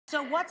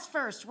So what's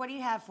first? What do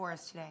you have for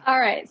us today? All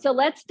right. So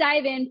let's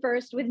dive in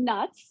first with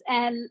nuts.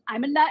 And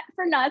I'm a nut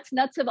for nuts.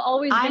 Nuts have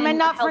always been a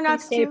nut a for healthy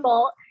nuts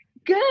staple.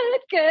 Too.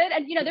 Good.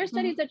 And, there's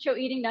studies that show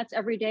eating nuts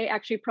every day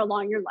actually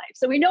prolong your life.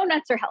 So we know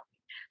nuts are healthy.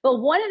 But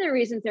one of the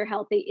reasons they're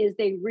healthy is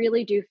they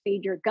really do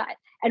feed your gut.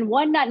 And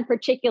one nut in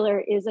particular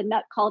is a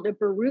nut called a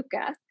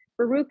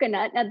baruca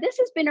nut. Now, this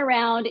has been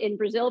around in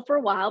Brazil for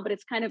a while, but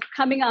it's kind of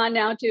coming on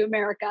now to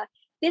America.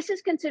 This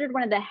is considered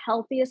one of the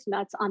healthiest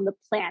nuts on the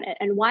planet.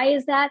 And why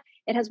is that?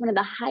 It has one of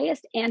the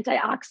highest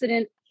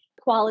antioxidant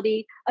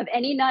quality of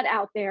any nut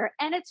out there,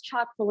 and it's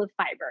chock full of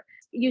fiber.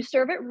 You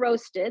serve it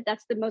roasted.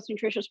 That's the most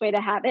nutritious way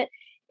to have it.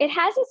 It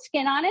has a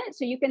skin on it,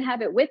 so you can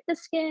have it with the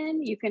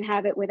skin. You can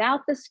have it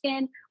without the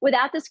skin.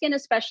 Without the skin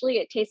especially,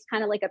 it tastes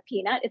kind of like a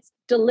peanut. It's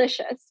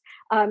delicious.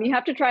 You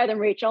have to try them,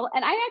 Rachel.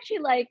 And I actually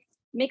like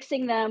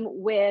mixing them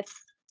with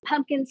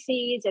pumpkin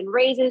seeds and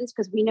raisins,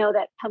 because we know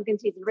that pumpkin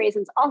seeds and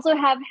raisins also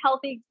have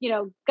healthy,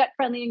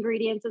 gut-friendly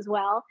ingredients as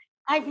well.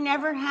 I've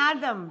never had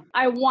them.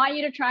 I want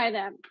you to try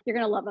them. You're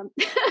going to love them.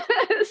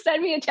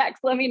 Send me a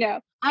text. Let me know.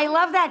 I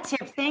love that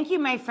tip. Thank you,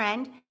 my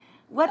friend.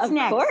 What's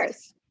next? Of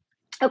course.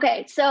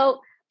 Okay. So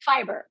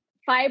fiber.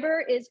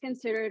 Fiber is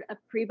considered a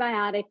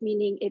prebiotic,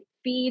 meaning it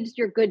feeds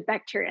your good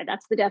bacteria.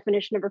 That's the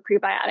definition of a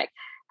prebiotic.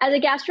 As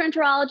a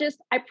gastroenterologist,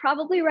 I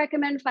probably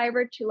recommend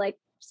fiber to like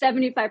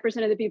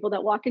 75% of the people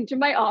that walk into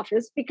my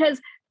office,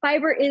 because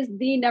fiber is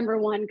the number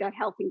one gut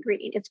health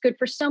ingredient. It's good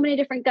for so many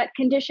different gut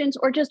conditions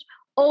or just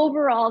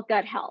overall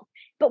gut health.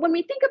 But when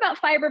we think about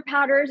fiber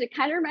powders, it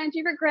kind of reminds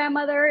you of your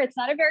grandmother. It's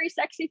not a very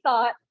sexy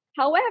thought.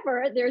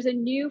 However, there's a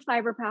new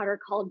fiber powder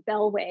called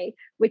Bellway,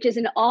 which is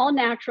an all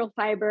natural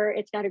fiber.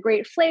 It's got a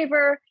great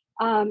flavor.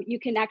 You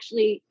can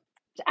actually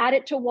add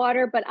it to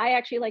water, but I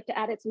actually like to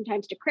add it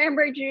sometimes to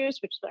cranberry juice,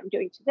 which is what I'm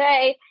doing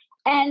today.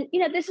 And,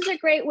 this is a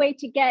great way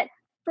to get,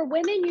 for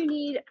women, you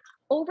need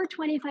over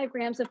 25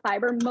 grams of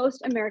fiber.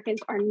 Most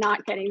Americans are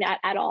not getting that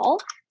at all.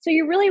 So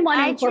you really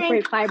want to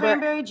incorporate fiber. I drink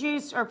cranberry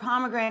juice or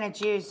pomegranate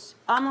juice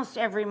almost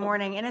every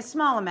morning in a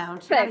small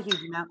amount, not a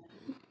huge amount.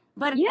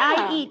 But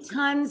I eat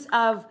tons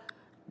of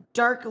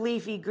dark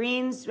leafy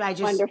greens. I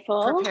just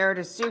prepared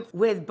a soup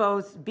with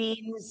both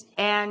beans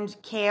and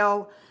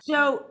kale.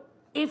 So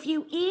if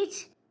you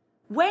eat,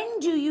 when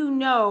do you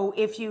know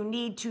if you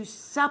need to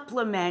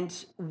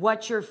supplement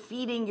what you're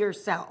feeding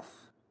yourself?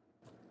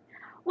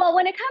 Well,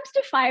 when it comes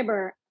to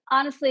fiber,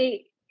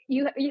 honestly,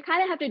 you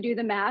kind of have to do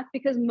the math,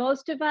 because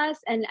most of us,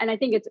 and I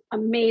think it's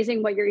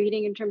amazing what you're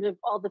eating in terms of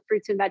all the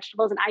fruits and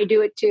vegetables, and I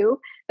do it too.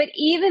 But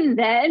even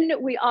then,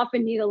 we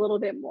often need a little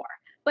bit more.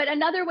 But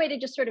another way to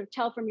just sort of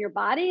tell from your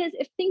body is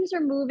if things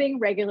are moving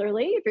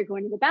regularly, if you're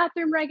going to the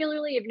bathroom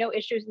regularly, you have no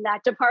issues in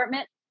that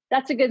department,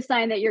 that's a good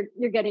sign that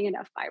you're getting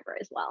enough fiber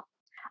as well.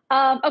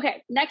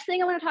 Okay, next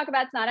thing I want to talk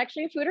about, it's not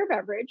actually a food or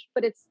beverage,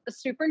 but it's a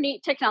super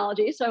neat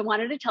technology. So I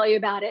wanted to tell you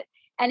about it.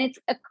 And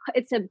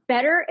it's a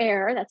Better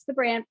Air, that's the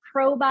brand,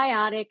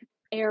 probiotic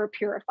air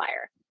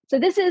purifier. So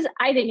this is,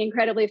 I think,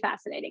 incredibly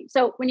fascinating.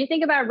 So when you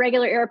think about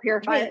regular air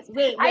purifiers,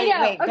 wait,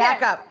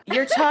 back up.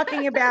 You're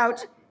talking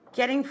about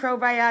getting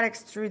probiotics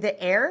through the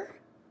air?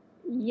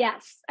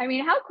 Yes. I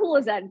mean, how cool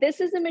is that?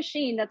 This is a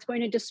machine that's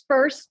going to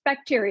disperse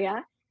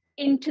bacteria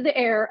into the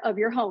air of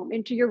your home,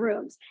 into your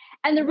rooms.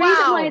 And the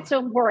reason why it's so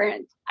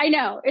important, I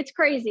know, it's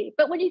crazy.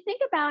 But when you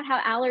think about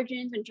how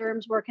allergens and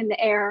germs work in the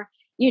air,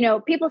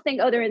 people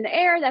think, they're in the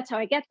air, that's how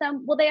I get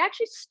them. Well, they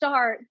actually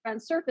start on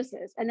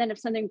surfaces. And then if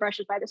something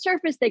brushes by the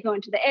surface, they go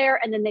into the air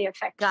and then they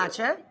affect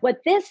you.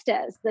 What this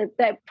does, the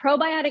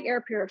probiotic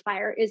air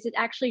purifier, is it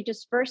actually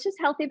disperses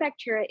healthy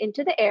bacteria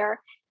into the air.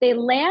 They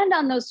land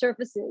on those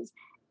surfaces.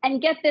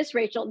 And get this,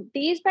 Rachel,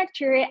 these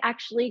bacteria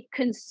actually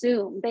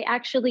consume, they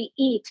actually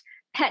eat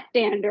pet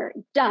dander,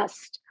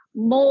 dust,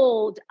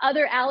 mold,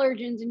 other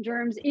allergens and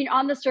germs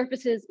on the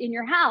surfaces in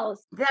your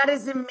house. That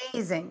is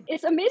amazing.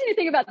 It's amazing to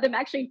think about them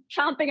actually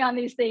chomping on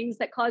these things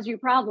that cause you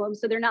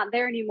problems, so they're not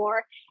there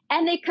anymore.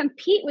 And they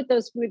compete with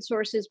those food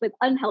sources with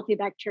unhealthy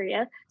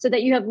bacteria, so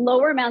that you have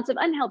lower amounts of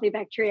unhealthy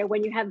bacteria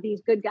when you have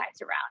these good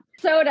guys around.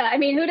 Soda. I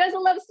mean, who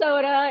doesn't love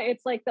soda?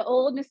 It's like the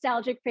old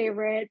nostalgic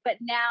favorite, but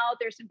now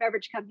there's some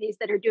beverage companies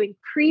that are doing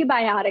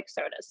prebiotic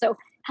sodas. So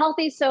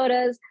healthy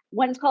sodas.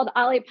 One's called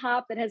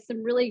Olipop that has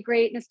some really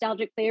great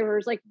nostalgic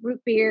flavors like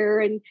root beer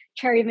and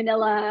cherry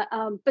vanilla.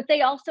 But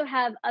they also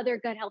have other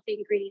gut healthy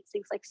ingredients,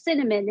 things like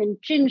cinnamon and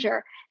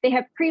ginger. They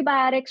have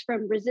prebiotics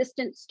from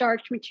resistant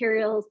starch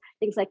materials,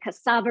 things like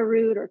cassava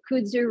root or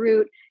kudzu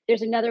root.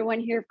 There's another one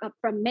here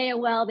from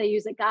Mayowell. They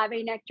use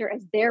agave nectar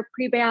as their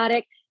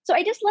prebiotic. So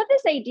I just love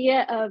this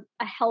idea of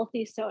a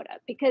healthy soda,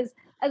 because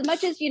as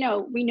much as, we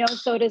know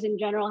sodas in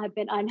general have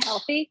been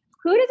unhealthy,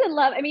 who doesn't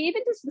love,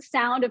 even just the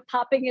sound of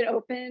popping it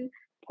open,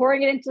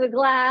 pouring it into the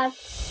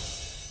glass,